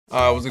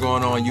What's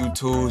going on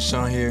YouTube?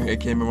 Sean here,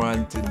 aka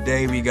Miran.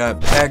 Today we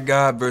got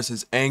Packgod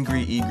versus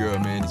Angry E-Girl,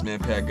 man. This man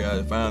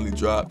Packgod finally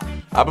dropped.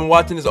 I've been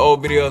watching his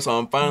old videos, so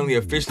I'm finally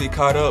officially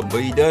caught up.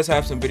 But he does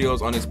have some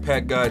videos on his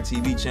Packgod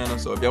TV channel,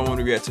 so if y'all want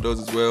to react to those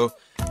as well,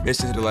 make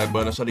sure to hit the like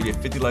button. I'm trying to get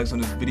 50 likes on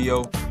this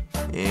video.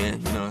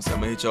 And you know, so I'm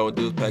gonna hit y'all with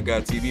those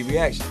Packgod TV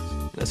reactions.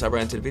 Let's hop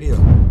right into the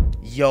video.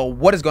 Yo,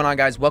 what is going on,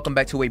 guys? Welcome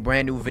back to a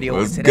brand new video.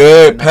 What's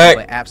today good,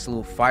 Pack?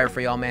 Absolute fire for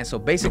y'all, man. So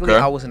basically,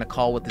 I was in a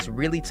call with this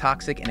really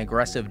toxic and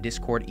aggressive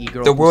Discord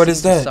e-girl. The word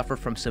is that suffer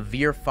from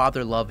severe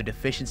father love and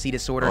deficiency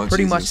disorder.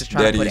 Pretty much just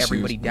trying to put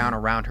everybody down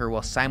around her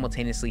while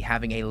simultaneously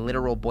having a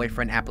literal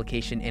boyfriend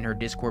application in her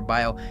Discord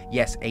bio.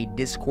 Yes, a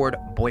Discord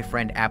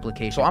boyfriend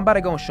application. So I'm about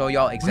to go and show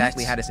y'all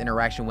exactly how this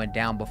interaction went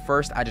down. But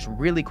first, I just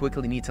really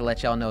quickly need to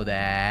let y'all know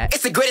that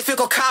it's the greatest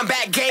vehicle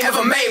combat game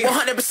ever made.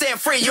 100%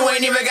 free. You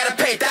ain't even gotta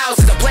pay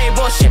thousands to play.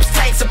 Ships,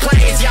 tanks, and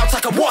planes. Y'all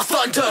talking war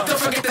thunder. Don't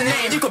forget the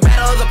name. You can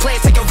battle other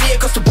planes, take your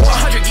vehicles to war.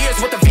 100 years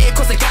with the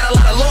vehicles, they got a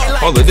lot of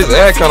lore. Oh, this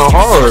ad kind of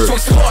hard.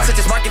 Such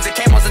as markets and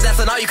camos, and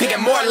that's all you can get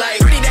more like.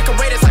 Pretty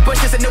decorators like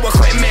bushes and new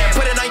equipment.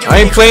 Put it on your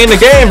I ain't playing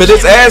the game, but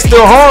this ad's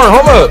still hard.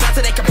 Hold up.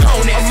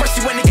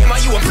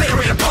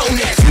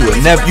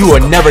 You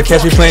will never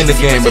catch me playing this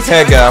game, but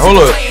Packgod, hold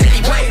up.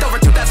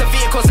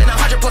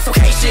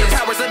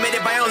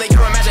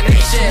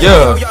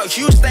 Yeah.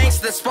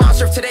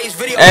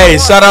 Hey,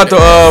 shout out to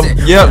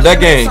yep, that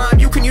game.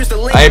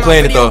 I ain't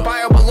playing it though.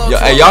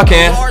 Hey, y'all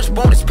can.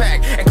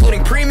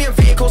 Including premium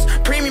vehicles,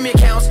 premium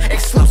accounts,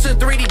 exclusive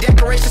 3D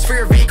decorations for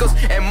your vehicles,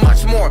 and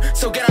much more.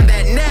 So get on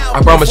that now.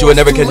 I promise you would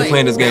never catch me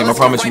playing this game. I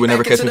promise you would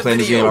never catch me playing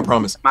this game. I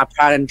promise. My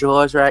pride and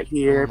jewels right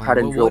here. Pride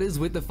and jewels. What is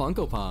with the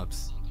Funko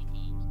Pops?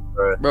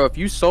 Bro, if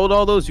you sold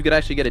all those, you could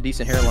actually get a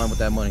decent hairline with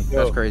that money.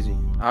 That's crazy.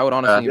 I would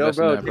honestly invest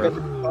in that, bro.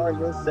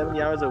 Bro,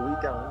 70 hours a week.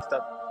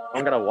 I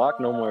don't gotta walk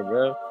no more,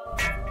 bro.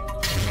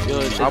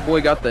 Yo, my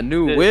boy got the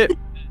new whip.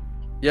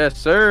 Yes,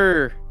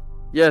 sir.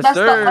 Yes, That's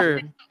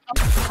sir.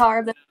 The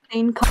car, the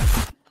same car.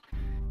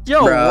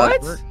 Yo,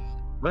 Bruh.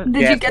 what?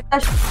 Did you get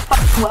that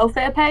fucking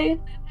welfare pay?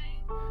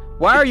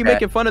 Why are you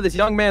making fun of this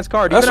young man's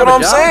car? That's what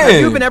I'm saying.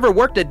 Have you even ever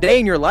worked a day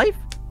in your life?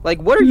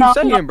 Like, what are you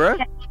saying, bro?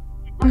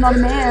 I'm not a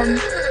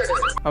man.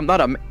 I'm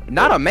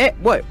not a man.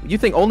 What? You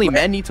think only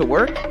men need to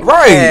work?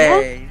 Right.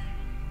 Hey.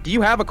 Do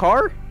you have a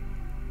car?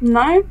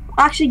 No.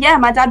 Actually, yeah,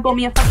 my dad bought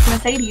me a fucking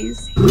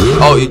Mercedes.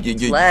 Oh,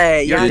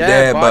 your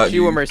dad bought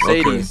you a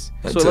Mercedes.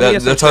 Okay. So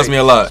that tells me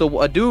a lot. So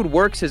a dude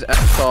works his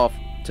ass off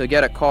to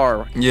get a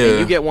car, yeah, and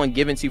you get one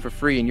given to you for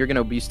free, and you're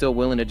gonna be still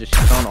willing to just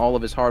shit on all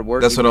of his hard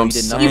work. That's what I'm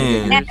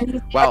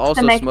saying. While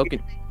also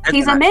smoking.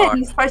 He's a man.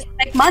 He's supposed to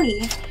make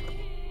money.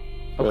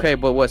 Okay,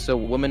 but what? So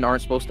women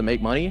aren't supposed to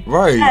make money?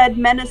 Right.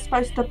 Men are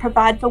supposed to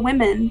provide for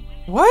women.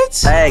 What?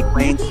 Hey,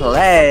 Queen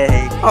Slay.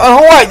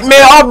 What,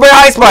 man? All Brand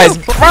Ice Spice.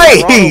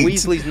 Right.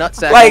 Weasley's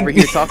nutsack over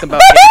here talking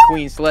about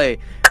Queen Slay.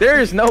 There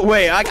is no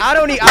way.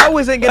 I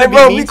wasn't gonna be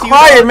mean to you,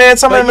 quiet, man.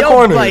 Someone in the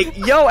corner. Like,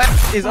 yo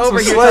is over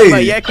here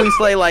talking about Queen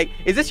Slay. Like,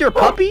 is this your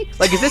puppy?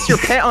 Like, is this your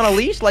pet on a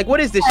leash? Like, what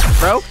is this,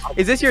 bro?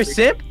 Is this your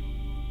simp?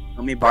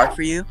 Let me bark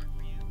for you.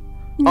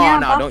 Yeah, oh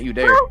no! Don't you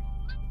dare.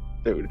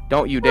 Dude,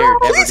 don't you dare.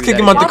 Please kick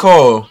him out the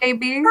call.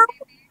 Baby.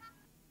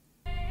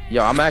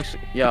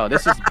 Yo,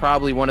 this is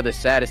probably one of the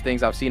saddest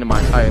things I've seen in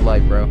my entire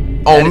life, bro.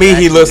 On me,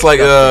 he looks like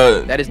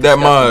that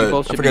mod.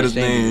 I forget his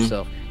name.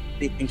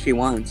 Anything she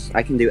wants.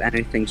 I can do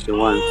anything she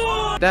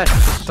wants. That's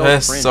so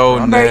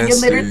nasty. Bro, you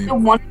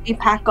literally want to be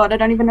Packgod. I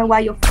don't even know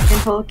why you're fucking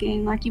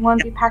talking. Like, you want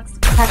to be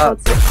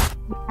Packgod so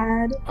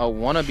bad. I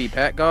want to be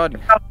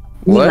Packgod?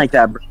 What? Like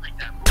that, bro.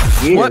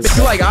 What?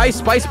 You like Ice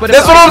Spice, but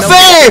that's what I'm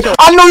saying.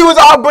 I knew he was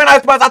off-brand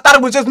Ice Spice. I thought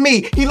it was just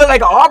me. He looked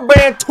like an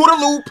off-brand To The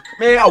Loop,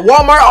 man. A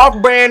Walmart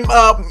off-brand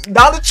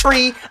Dollar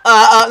Tree.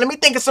 Let me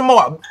think of some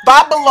more.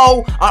 Five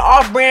Below, an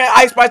off-brand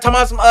Ice Spice. Talking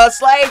about some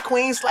Slay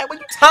Queen Slay. What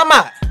you talking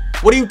about?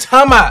 What are you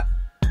talking about?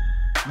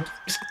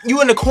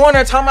 You in the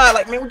corner talking about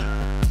like, man.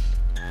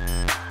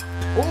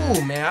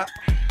 Ooh, man.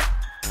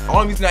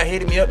 Only reason that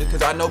hated me up is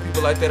because I know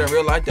people like that in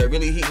real life that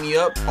really heat me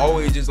up.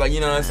 Always just like,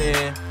 you know what I'm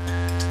saying?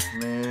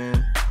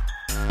 Man.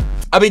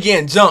 I be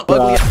getting jumped.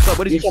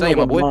 What is you saying,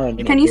 my boy?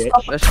 Can you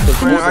stop? That's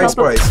Ice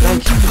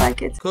Spice.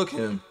 Like it's cook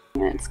him.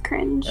 It's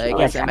cringe. Like,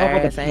 it's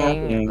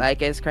embarrassing.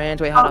 Like, it's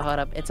cringe. Wait, hold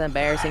up. It's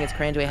embarrassing. It's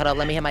cringe. Wait, hold up.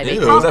 Let me hit my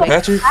vape. Ew, is that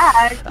Patrick?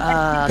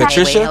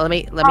 Patricia?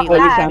 Wait, let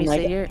me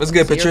sit here. What's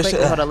good,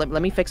 Patricia? Hold up.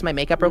 Let me fix my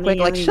makeup real quick.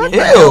 Like, shut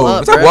the hell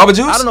up, bro. Is that Wabba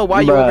Juice? I don't know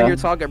why you over here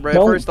talking, bro.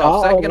 First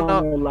off, second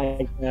off.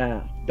 Like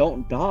that.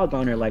 Don't dog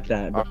on her like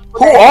that.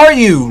 Who are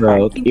you?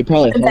 Bro, you're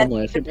probably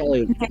homeless. You're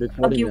probably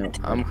recording now.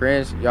 I'm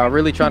cringe. Y'all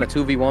really trying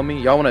to 2v1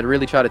 me? Y'all want to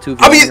really try to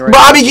 2v1 me right now?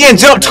 I be getting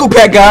jumped too,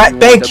 Packgod.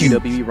 Thank you.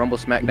 WWE Rumble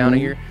SmackDown in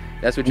here.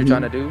 That's what you're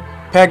trying to do?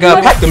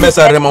 Packgod, pack the mess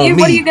out of them on me.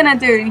 What are you gonna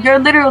do? You're a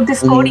literal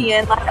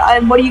Discordian.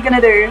 Like, what are you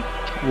gonna do?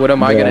 What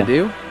am I gonna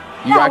do?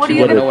 You actually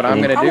want to know what I'm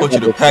gonna do? I want you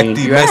to pack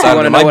the mess out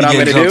of them. I be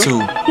getting jumped too.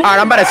 Alright,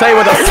 I'm about to tell you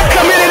what the fuck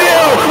I'm gonna do.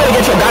 I'm gonna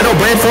get your god no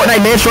brand Fortnite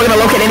man, struggling to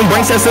locate any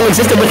brain cells still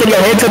existed within your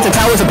head. Tilted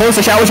towers opposed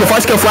to showers, your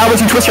farts kill flowers.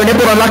 You twist your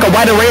nipple to unlock a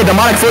wide array of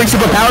demonic furry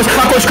superpowers.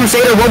 Cockroach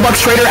crusader,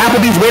 Robux trader,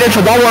 Applebee's waiter,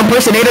 Chihuahua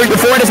impersonator.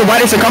 Your forehead is the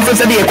wider circumference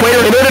of the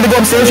equator. In order to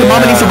go upstairs, your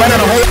mama needs to run on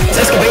a whole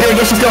excavator and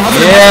get you still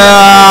humming.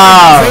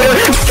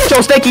 Get your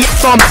sticky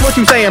on. What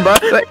you saying, bro?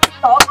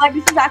 Like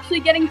this is actually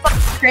getting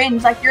fucking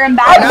cringe. Like you're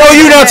embarrassed. I know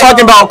you're not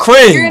talking about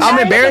cringe. I'm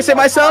embarrassing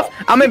myself.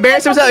 I'm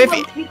embarrassing myself.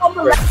 If you got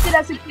molested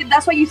as a kid,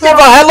 that's what you said.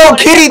 Hello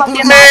Kitty,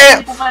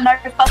 man.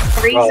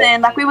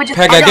 Reason. Like we were just.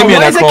 Packgod, give me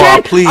that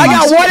call, please.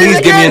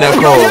 Please give me that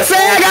call.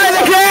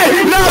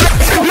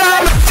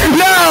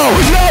 No,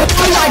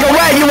 like a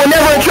rat, you will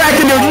never attract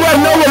a dude. You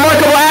have no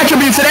remarkable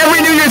attributes, and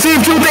every New Year's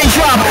Eve, two things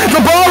drop: the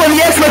ball and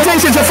the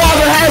expectations your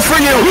father has for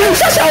you.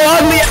 Shut your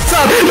ugly ass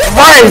up.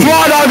 Right.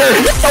 Raw dogger.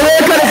 The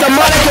haircut is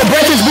demonic, your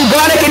breath is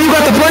bubonic, and you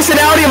got the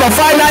personality of a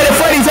Five Nights at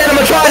Freddy's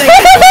animatronic.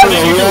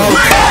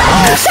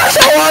 Shut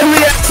your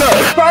ugly ass up.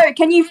 Bro,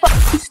 can you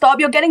fucking stop?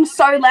 You're getting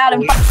so loud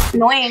and fucking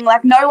annoying.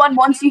 Like no one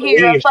wants you here.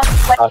 You're a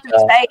fucking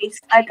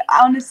face. Like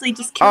I honestly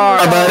just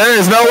can't. But there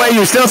is no way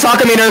you still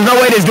talking to me. There's no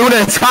way this dude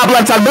is top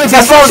left talk. That's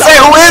what I'm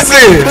saying. Who is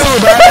this?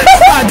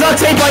 Duct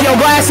tape on your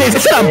glasses.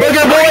 Shut up,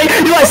 booger boy.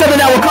 You like something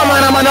that will come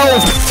out on my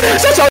nose.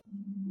 Shut your.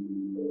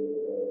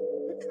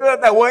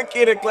 That one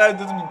kid in class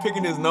just be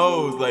picking his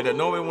nose like that.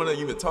 No one want to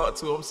even talk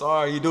to. I'm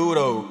sorry, he do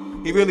though.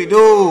 He really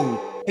do.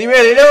 He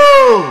really do.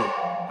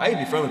 I used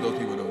to be friends with those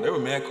people though. They were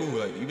mad cool.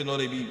 Like even though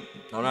they be,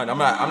 I'm not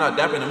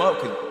dapping them up,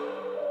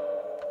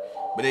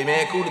 but they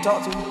mad cool to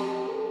talk to.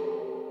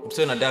 I'm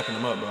still not dapping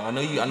them up, bro. I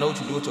know what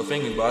you do with your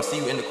fingers, bro. I see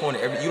you in the corner.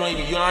 You're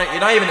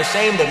not even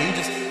ashamed of it. You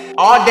just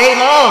all day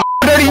long.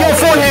 Dirty, your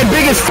forehead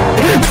big as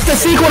the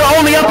sequel to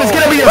Only Up is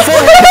gonna be your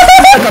forehead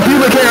like a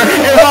pubic hair.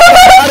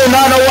 I do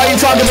not know why you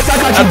talking about.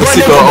 I got you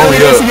blended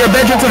in your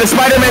bedroom to the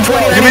Spider-Man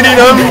 20. You need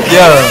them?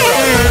 Yeah.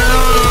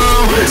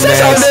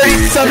 Nasty.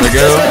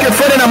 Stick your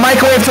foot in a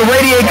microwave to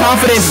radiate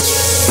confidence.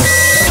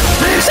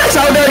 That's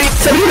so dirty.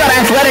 So you got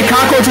athletic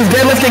cockroaches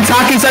deadlifting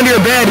Takis under your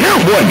bed.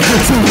 1, 2,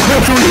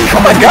 3. Oh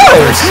my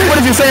gosh.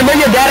 What is you saying?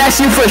 When your dad asks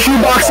you for a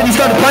shoebox and you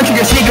start punching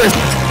your sneakers.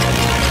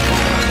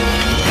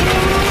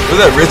 Was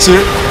that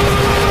Richard?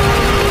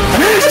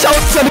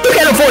 So you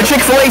can't afford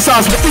Chick-fil-A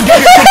sauce, but you get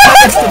your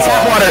Chick-fil-A to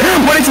tap water.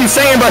 What is you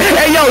saying? But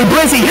hey, yo,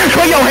 Blizzy,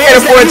 put your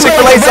hands down.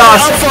 Chick-fil-A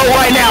sauce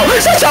right now.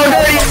 Shut your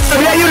dirty ass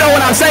up. Yeah, you know what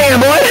I'm saying,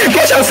 boy.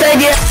 Get your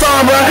stanky ass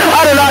on, bro.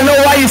 I do not know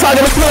why you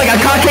talking to me like a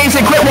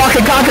Caucasian quit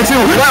walking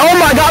cockatoo. Like, oh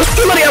my God,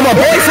 you really have a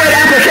boyfriend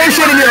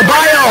application in your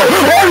bio.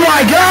 Oh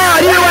my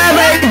God, you have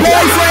a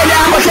boyfriend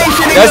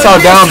application in That's how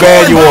down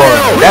bad you are.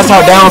 That's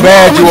how down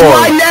bad you are.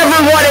 I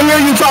never want to hear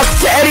you talk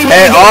to anybody.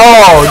 At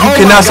all. You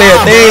cannot say a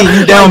thing.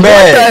 You down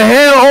bad. What the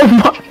hell? Oh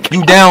my.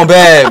 You down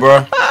bad,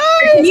 bro.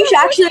 Can you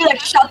actually like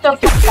shut the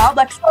fuck up?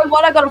 Like, so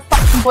what? I got a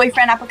fucking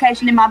boyfriend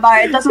application in my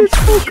bio. It doesn't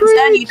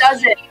concern you,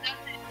 does it?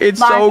 It's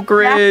like, so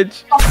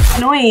cringe. That's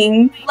fucking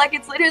annoying. Like,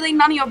 it's literally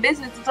none of your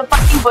business. It's a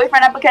fucking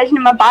boyfriend application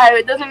in my bio.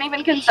 It doesn't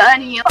even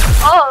concern you. Like,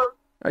 oh.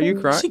 Are you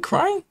crying? Is she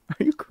crying?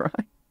 Are you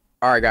crying?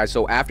 Alright guys,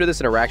 so after this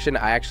interaction,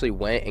 I actually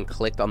went and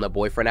clicked on the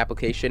boyfriend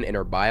application in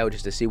her bio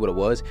just to see what it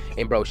was.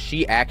 And bro,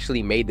 she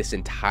actually made this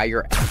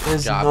entire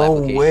job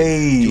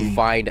application to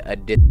find a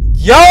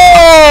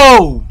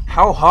Yo!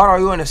 How hot are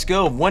you on a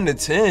scale of 1 to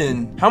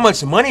 10? How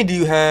much money do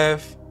you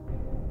have?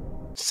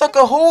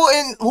 Sucker, who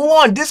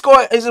on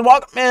Discord is it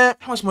walk, man?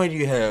 How much money do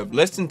you have?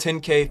 Less than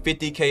 10K,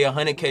 50K,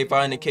 100K,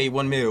 500K,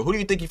 1 mil. Who do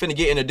you think you're finna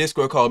get in a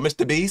Discord called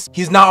Mr. Beast?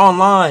 He's not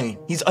online.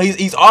 He's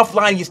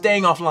offline. He's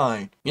staying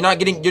offline. You're not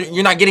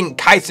getting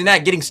kites and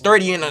that getting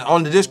sturdy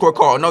on the Discord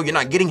call. No, you're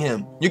not getting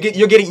him.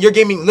 You're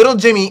getting little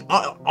Jimmy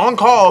on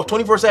call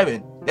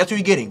 24/7. That's what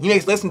you're getting. He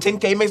makes less than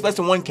 10K. He makes less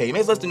than 1K. He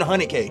makes less than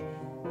 100K.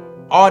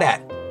 All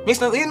that. He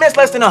makes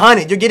less than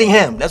 100. You're getting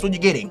him. That's what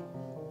you're getting.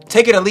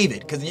 Take it or leave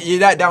it, because you're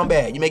that down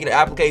bad. You're making an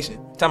application.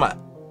 Tell me,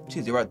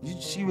 she's the right.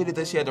 She really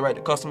does. She had the right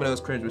to call somebody else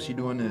cringe, but she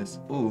doing this.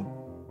 Ooh,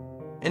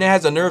 and it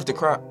has the nerve to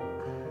cry.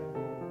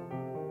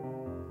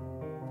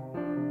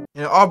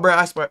 And all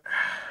brand, I swear.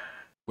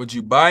 Would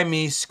you buy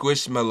me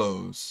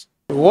Squishmallows?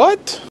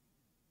 What?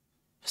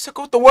 So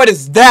what the word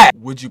is that?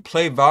 Would you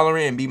play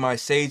Valorant and be my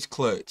Sage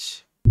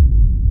Clutch?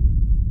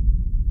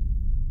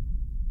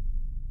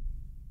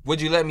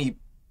 Would you let me?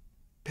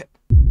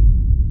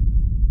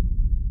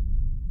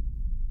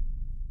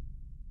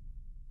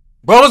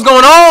 Bro, what's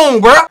going on,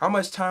 bro? How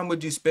much time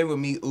would you spend with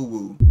me,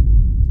 Uwu?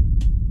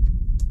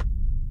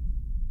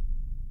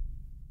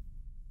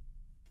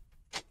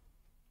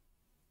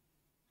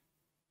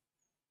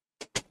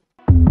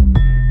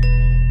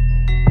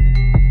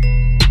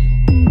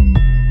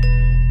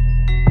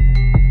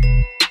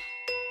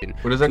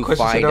 What is that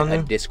question find down a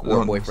there?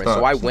 Discord boyfriend.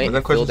 So I went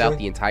and filled out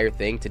the entire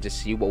thing to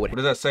just see what would. What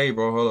does that say,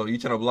 bro? Hold on. You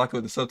trying to block it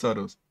with the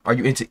subtitles? Are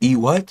you into E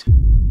what?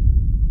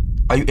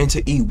 Are you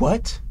into E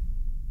what?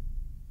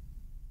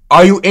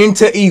 Are you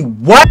into E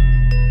what?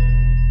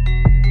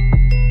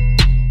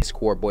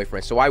 Discord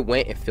boyfriend. So I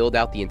went and filled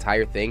out the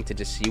entire thing to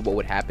just see what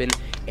would happen,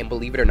 and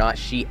believe it or not,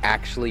 she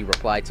actually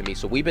replied to me.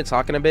 So we've been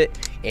talking a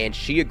bit, and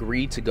she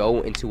agreed to go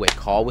into a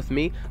call with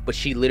me, but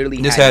she literally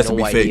this had has no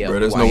to be idea fake, bro.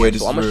 There's no way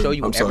this so I'm gonna show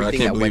you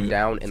everything that went it.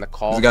 down in the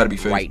call It's gotta be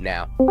fake. right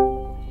now.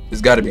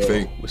 It's gotta be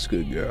fake. What's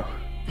good, girl?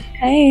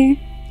 Hey.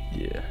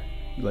 Yeah.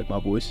 You like my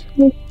voice?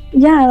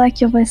 Yeah, I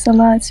like your voice a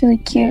lot. It's really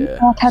cute.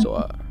 Yeah.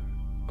 So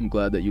I'm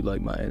glad that you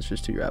like my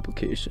answers to your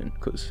application,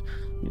 because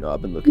you know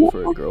I've been looking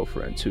for a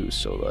girlfriend too.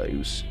 So like it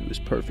was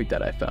perfect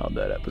that I found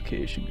that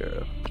application,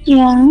 girl.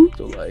 Yeah.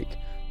 So like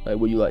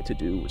what you like to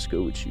do? What's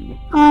good with you?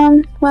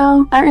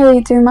 Well, I don't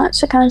really do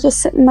much. I kind of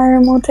just sit in my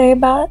room all day,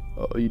 but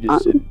oh, you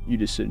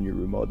just sit in your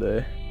room all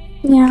day?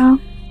 Yeah.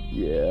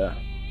 Yeah,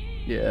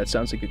 that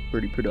sounds like a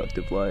pretty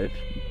productive life.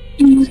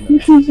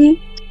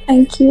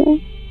 Thank you.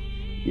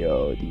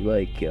 Yo, do you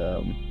like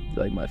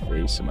my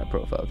face and my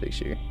profile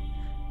picture?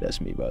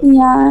 That's me, by the way.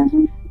 Yeah.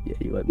 Yeah,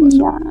 you like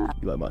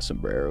my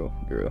sombrero,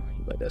 girl.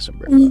 You like that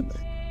sombrero on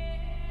there?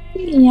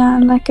 Yeah, I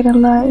like it a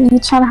lot. You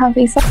trying to have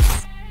these?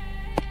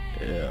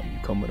 Yeah,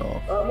 I'm coming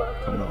off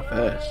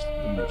fast.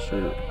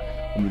 Shit.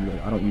 I mean,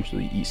 like, I don't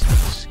usually eat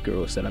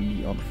girls that I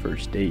meet on the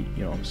first date.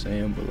 You know what I'm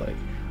saying? But like,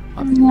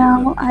 yeah,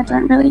 well, I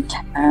don't really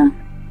care.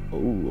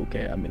 Oh,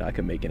 okay. I mean, I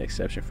can make an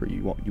exception for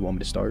you. You want me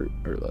to start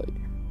or like?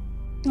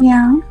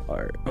 Yeah. All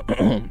right.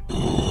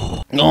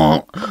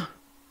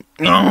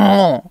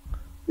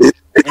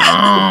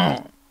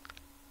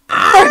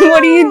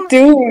 What are you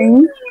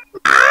doing?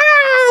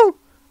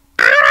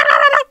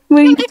 What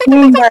are you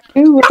doing, bro?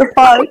 What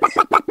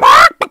the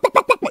fuck?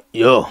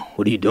 Yo,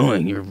 what are you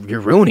doing?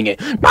 You're ruining it.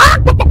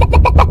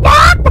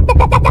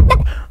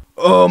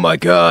 Oh my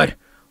god.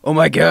 Oh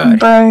my god.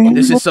 Bro,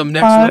 this is some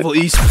next level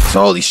East.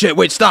 Holy shit.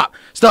 Wait, stop.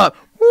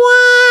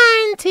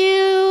 1,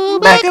 2,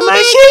 back of my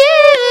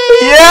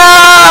shit.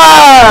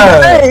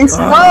 Yeah! Hey,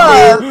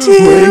 stop.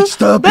 Wait,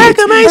 stop back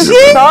of my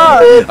shit.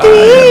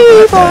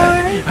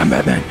 I'm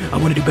Batman. I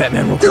want to do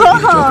Batman roleplay. Be the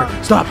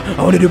Joker. Stop.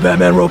 I want to do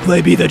Batman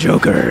roleplay. Be the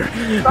Joker.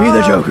 Be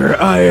the Joker.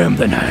 I am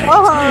the knight.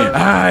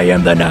 I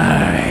am the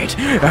knight.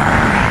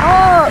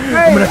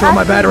 I'm gonna throw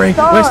my batarang.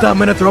 Wait, stop. I'm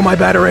gonna throw my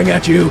batarang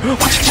at you.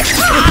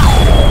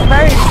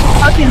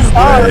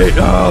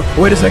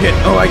 Wait a second.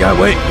 Oh my god,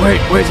 wait,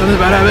 something's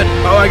about to happen.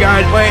 Oh my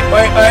god, wait.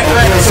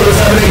 Something's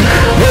happening.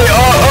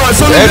 This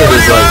edit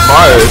is like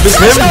fire. If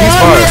it's him, he's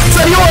fire.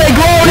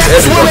 This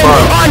edit is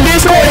fire. On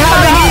Discord,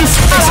 having these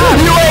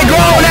you ain't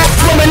grown ass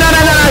woman, nah,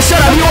 shut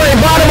up, you ain't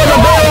bottom of the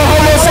barrel,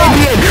 homo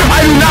sapien.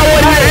 I do not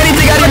want to hear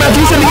anything out of your mouth.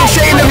 You should be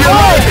ashamed of your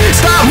life.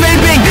 Stop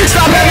vaping,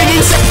 stop having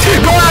these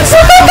go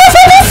outside.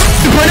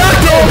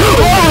 Productive.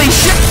 Holy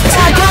shit.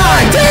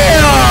 God damn.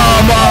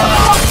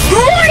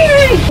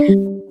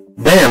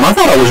 Damn, I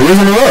thought I was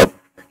raising her up.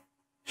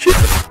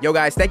 Yo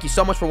guys, thank you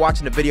so much for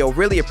watching the video.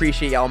 Really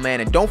appreciate y'all,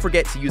 man. And don't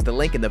forget to use the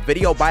link in the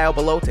video bio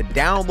below to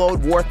download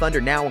War Thunder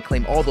now and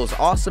claim all those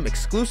awesome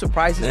exclusive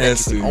prizes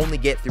that you can only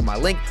get through my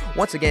link.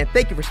 Once again,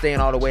 thank you for staying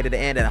all the way to the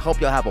end, and I hope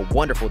y'all have a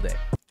wonderful day.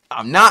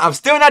 I'm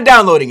still not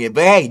downloading it,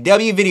 but hey,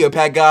 W video,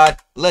 Packgod.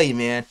 Love you,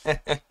 man.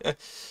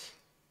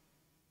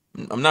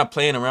 I'm not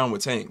playing around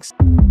with tanks.